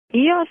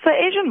Yeah, so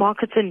Asian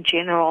markets in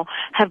general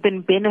have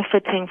been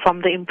benefiting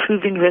from the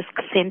improving risk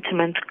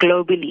sentiment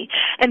globally.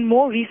 And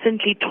more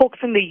recently, talks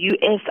in the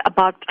U.S.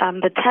 about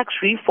the tax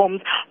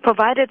reforms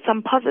provided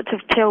some positive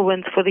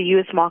tailwinds for the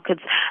U.S.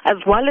 markets as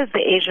well as the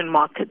Asian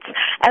markets.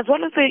 As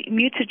well as the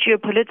muted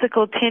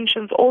geopolitical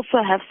tensions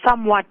also have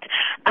somewhat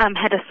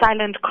had a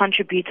silent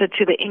contributor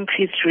to the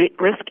increased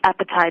risk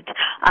appetite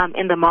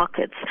in the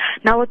markets.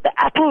 Now with the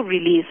Apple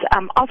release,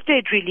 after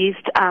it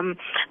released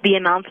the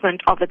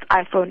announcement of its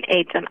iPhone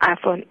 8 and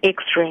iPhone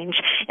X range,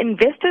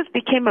 investors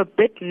became a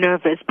bit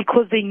nervous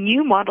because the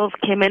new models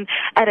came in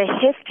at a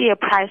heftier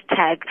price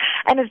tag,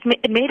 and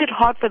it made it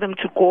hard for them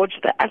to gauge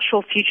the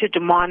actual future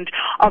demand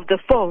of the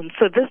phone.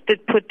 So this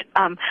did put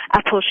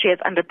Apple shares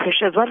under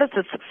pressure, as well as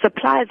the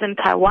suppliers in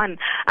Taiwan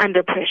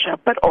under pressure.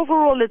 But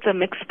overall, it's a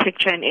mixed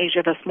picture in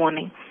Asia this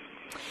morning.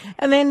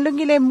 And then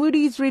Lungile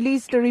Moody's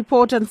released a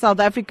report on South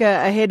Africa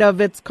ahead of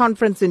its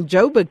conference in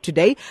Joburg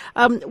today.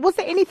 Was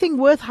there anything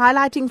worth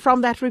highlighting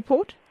from that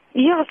report?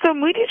 Yeah, so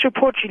Moody's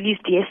report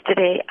released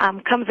yesterday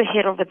comes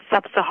ahead of its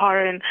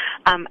Sub-Saharan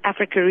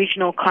Africa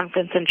Regional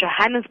Conference in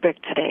Johannesburg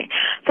today.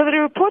 So the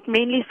report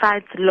mainly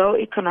cites low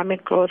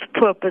economic growth,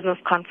 poor business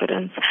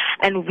confidence,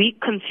 and weak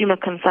consumer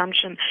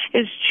consumption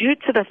is due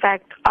to the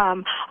fact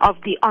of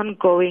the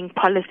ongoing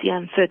policy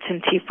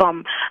uncertainty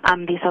from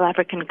the South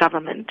African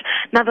government.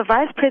 Now, the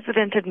Vice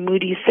President at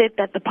Moody's said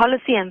that the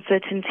policy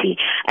uncertainty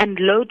and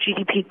low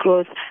GDP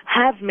growth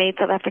have made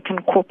South African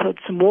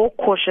corporates more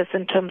cautious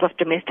in terms of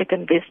domestic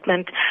investment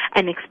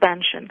and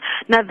expansion.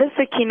 Now, this,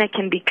 Akina,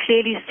 can be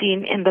clearly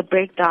seen in the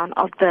breakdown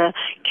of the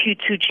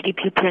Q2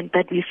 GDP print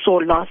that we saw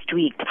last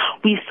week.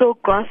 We saw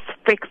gross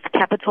fixed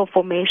capital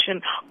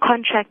formation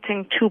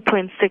contracting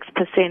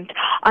 2.6%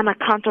 on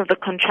account of the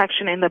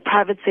contraction in the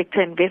private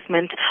sector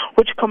investment,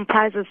 which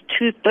comprises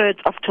 2/3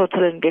 of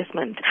total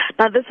investment.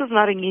 Now, this is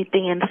not a new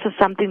thing, and this is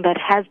something that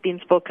has been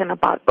spoken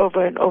about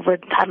over and over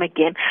time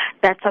again,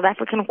 that South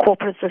African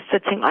corporates are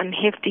sitting on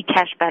hefty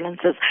cash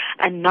balances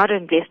and not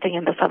investing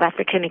in the South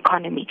African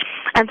economy.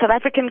 And South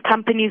African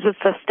companies with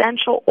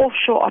substantial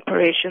offshore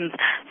operations,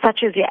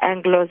 such as your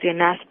Anglos, your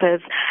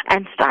Naspers,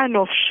 and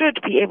Steinhoff, should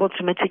be able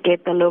to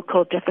mitigate the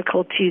local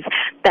difficulties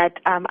that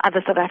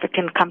other South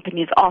African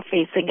companies are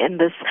facing in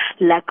this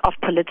lack of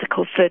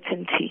political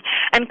certainty.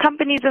 And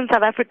companies in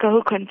South Africa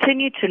who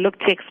continue to look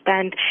to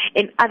expand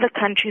in other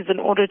countries in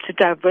order to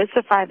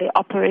diversify their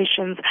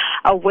operations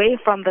away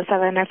from the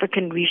Southern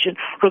African region,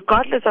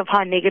 regardless of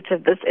how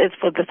negative this is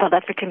for the South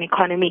African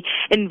economy,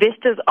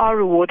 investors are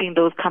rewarding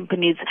those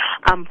companies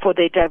for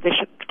their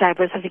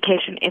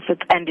diversification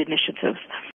efforts and initiatives.